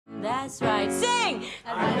That's right. Sing!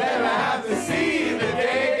 I never have to see the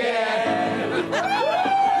day again.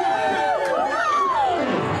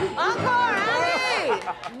 Encore, Ali!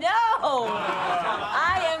 No!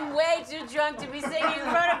 I am way too drunk to be singing in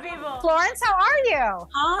front of people. Florence, how are you?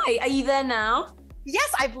 Hi, are you there now?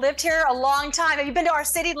 Yes, I've lived here a long time. Have you been to our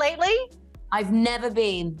city lately? I've never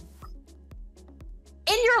been.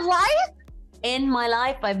 In your life? In my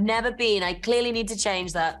life, I've never been. I clearly need to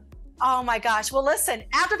change that. Oh my gosh. Well, listen,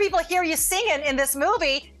 after people hear you singing in this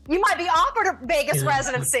movie, you might be offered a Vegas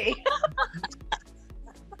residency.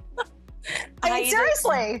 I mean,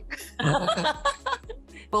 seriously.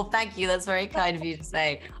 Well, thank you. That's very kind of you to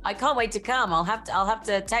say. I can't wait to come. I'll have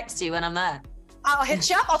to text you when I'm there. I'll hit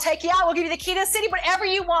you up. I'll take you out. We'll give you the key to the city, whatever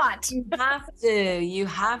you want. You have to. You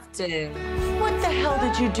have to. What the hell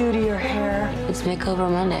did you do to your hair? It's Makeover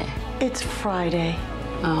Monday. It's Friday.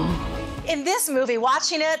 Oh. In this movie,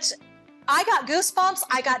 watching it, I got goosebumps.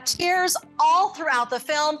 I got tears all throughout the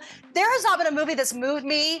film. There has not been a movie that's moved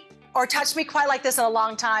me or touched me quite like this in a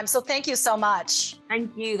long time. So thank you so much.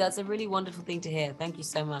 Thank you. That's a really wonderful thing to hear. Thank you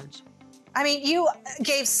so much. I mean, you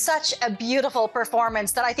gave such a beautiful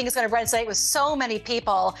performance that I think is going to resonate with so many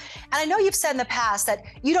people. And I know you've said in the past that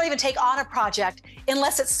you don't even take on a project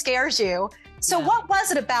unless it scares you. So what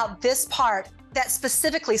was it about this part that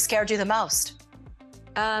specifically scared you the most?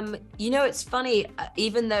 You know, it's funny,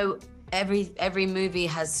 even though every movie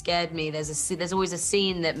has scared me, there's always a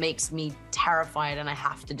scene that makes me terrified and I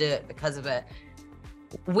have to do it because of it.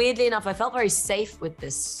 Weirdly enough, I felt very safe with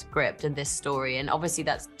this script and this story, and obviously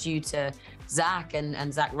that's due to Zach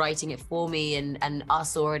and Zach writing it for me and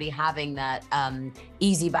us already having that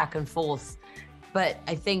easy back and forth. But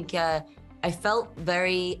I think I felt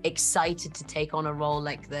very excited to take on a role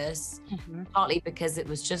like this, partly because it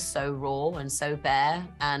was just so raw and so bare,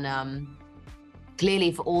 and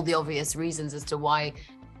clearly for all the obvious reasons as to why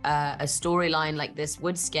a storyline like this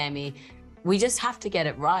would scare me. We just have to get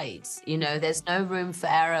it right. You know, there's no room for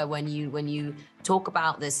error when you talk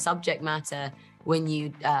about this subject matter, when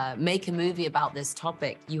you make a movie about this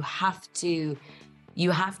topic. You have to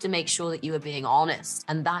make sure that you are being honest,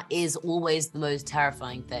 and that is always the most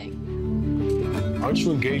terrifying thing. Aren't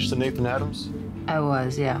you engaged to Nathan Adams? I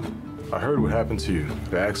was, yeah. I heard what happened to you,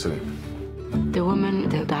 the accident. The woman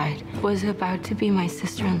that died was about to be my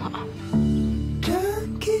sister-in-law.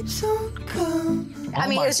 Keeps on coming. I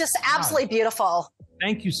mean, it's just absolutely beautiful.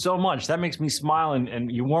 Thank you so much. That makes me smile,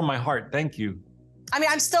 and you warm my heart. Thank you. I mean,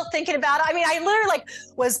 I'm still thinking about it. I mean, I literally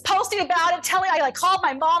was posting about it, I called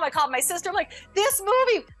my mom, I called my sister. I'm like, this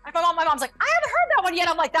movie. My mom's like, I haven't heard that one yet.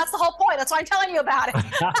 I'm like, that's the whole point. That's why I'm telling you about it.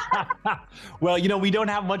 Well, you know, we don't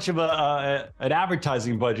have much of an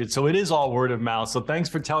advertising budget, so it is all word of mouth. So thanks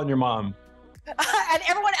for telling your mom. And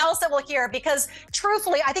everyone else that will hear, because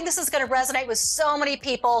truthfully, I think this is going to resonate with so many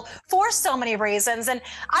people for so many reasons. And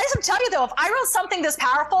I just want to tell you, though, if I wrote something this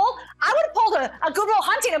powerful, I would have pulled a Good Will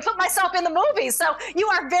Hunting and put myself in the movie. So you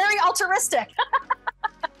are very altruistic.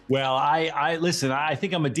 Well, I listen, I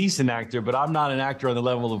think I'm a decent actor, but I'm not an actor on the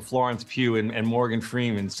level of Florence Pugh and Morgan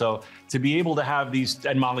Freeman. So to be able to have these,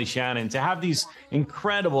 and Molly Shannon, to have these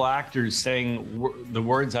incredible actors saying the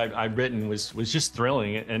words I've written was just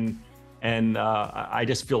thrilling. And I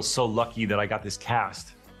just feel so lucky that I got this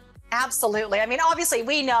cast. Absolutely. I mean, obviously,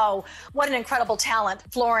 we know what an incredible talent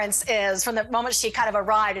Florence is from the moment she kind of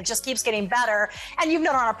arrived. It just keeps getting better. And you've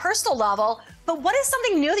known her on a personal level. But what is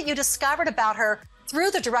something new that you discovered about her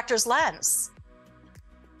through the director's lens?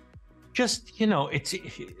 Just, you know,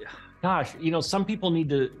 gosh, you know, some people need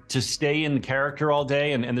to stay in the character all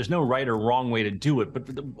day, and there's no right or wrong way to do it.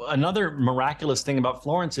 But another miraculous thing about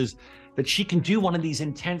Florence is that she can do one of these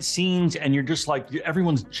intense scenes and you're just like,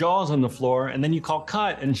 everyone's jaws on the floor, and then you call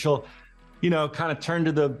cut and she'll, you know, kind of turn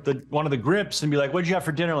to the one of the grips and be like, what'd you have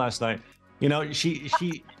for dinner last night? You know,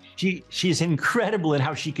 she's incredible in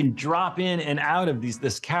how she can drop in and out of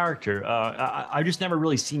this character. I've just never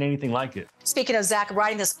really seen anything like it. Speaking of Zach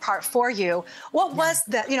writing this part for you, what was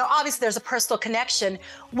the, you know, obviously there's a personal connection.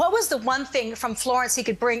 What was the one thing from Florence he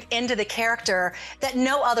could bring into the character that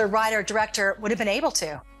no other writer or director would have been able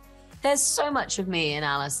to? There's so much of me in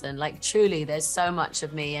Alison, like truly, there's so much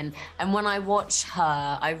of me. And when I watch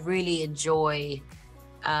her, I really enjoy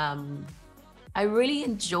how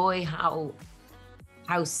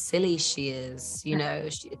silly she is. You know,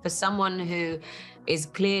 for someone who is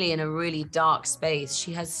clearly in a really dark space,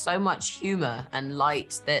 she has so much humor and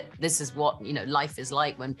light that this is what, you know, life is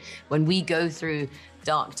like. When we go through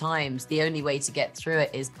dark times, the only way to get through it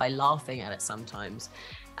is by laughing at it sometimes.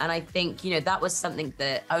 And I think, you know, that was something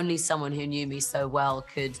that only someone who knew me so well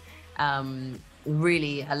could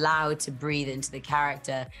really allow to breathe into the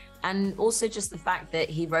character. and also just the fact that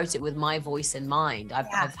he wrote it with my voice in mind.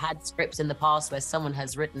 I've had scripts in the past where someone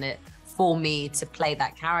has written it for me to play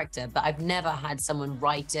that character, but I've never had someone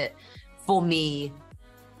write it for me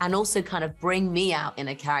and also kind of bring me out in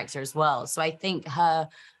a character as well. So I think her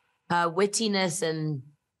wittiness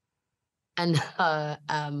and her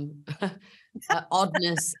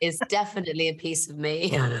oddness is definitely a piece of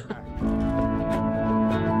me. I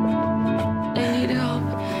need help.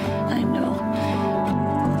 I know.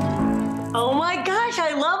 Oh my gosh,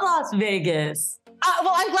 I love Las Vegas.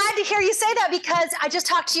 Well, I'm glad to hear you say that because I just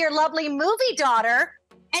talked to your lovely movie daughter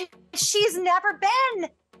and she's never been.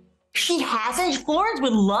 She hasn't? Florence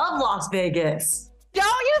would love Las Vegas. Don't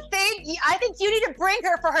you think? I think you need to bring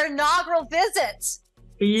her for her inaugural visit.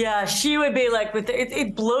 Yeah, she would be like,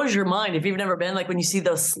 it blows your mind if you've never been, like when you see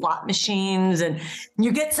those slot machines and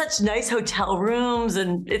you get such nice hotel rooms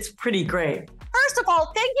and it's pretty great. First of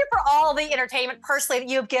all, thank you for all the entertainment personally that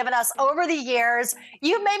you've given us over the years.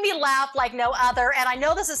 You've made me laugh like no other. And I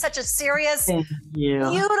know this is such a serious,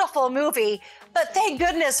 beautiful movie, but thank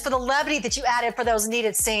goodness for the levity that you added for those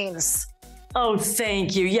needed scenes. Oh,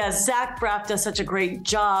 thank you. Yes, Zach Braff does such a great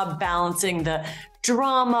job balancing the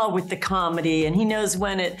drama with the comedy, and he knows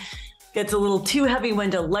when it gets a little too heavy,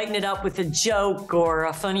 when to lighten it up with a joke or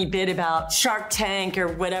a funny bit about Shark Tank or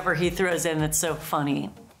whatever he throws in that's so funny.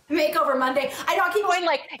 Makeover Monday. I know I keep going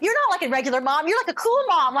like, you're not like a regular mom. You're like a cool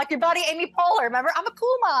mom, like your buddy Amy Poehler. Remember? I'm a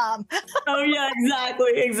cool mom. Oh, yeah,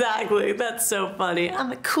 exactly. That's so funny.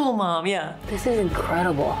 I'm a cool mom, yeah. This is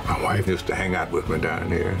incredible. My wife used to hang out with me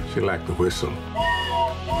down here. She liked to whistle.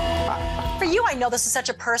 For you, I know this is such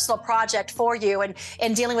a personal project for you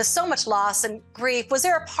and dealing with so much loss and grief. Was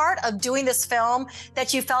there a part of doing this film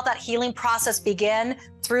that you felt that healing process begin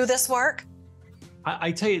through this work?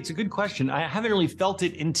 I tell you, it's a good question. I haven't really felt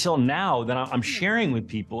it until now that I'm sharing with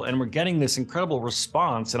people and we're getting this incredible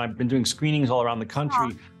response. And I've been doing screenings all around the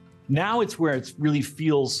country. Now it's where it really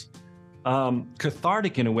feels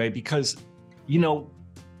cathartic in a way because, you know,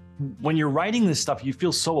 when you're writing this stuff, you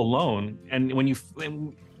feel so alone. And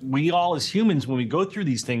we all as humans, when we go through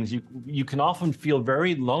these things, you can often feel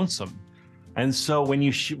very lonesome. And so when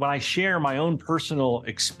I share my own personal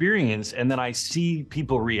experience and then I see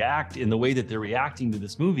people react in the way that they're reacting to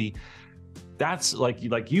this movie, that's like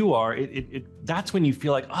you are. That's when you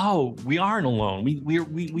feel like, oh, we aren't alone.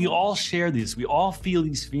 We all share this. We all feel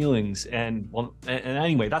these feelings. And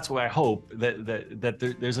anyway, that's why I hope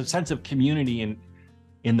that there's a sense of community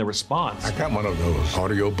in the response. I got one of those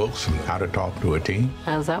audio books on how to talk to a teen.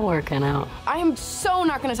 How's that working out? I am so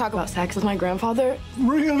not going to talk about sex with my grandfather.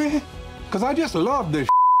 Really? Because I just love this.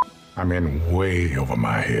 I'm in way over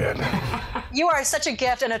my head. You are such a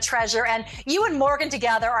gift and a treasure, and you and Morgan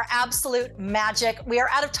together are absolute magic. We are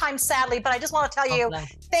out of time, sadly, but I just want to tell you,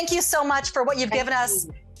 thank you so much for what you've given us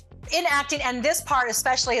in acting, and this part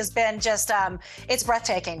especially has been just, it's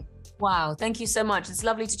breathtaking. Wow, thank you so much. It's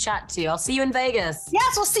lovely to chat to you. I'll see you in Vegas.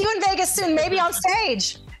 Yes, we'll see you in Vegas soon, maybe on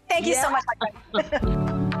stage. Thank you so much.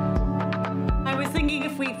 I was thinking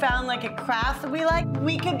if we found like a craft that we like,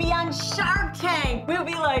 we could be on Shark Tank. We'll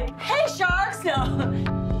be like, hey, sharks. No.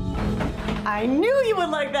 I knew you would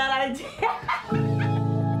like that idea.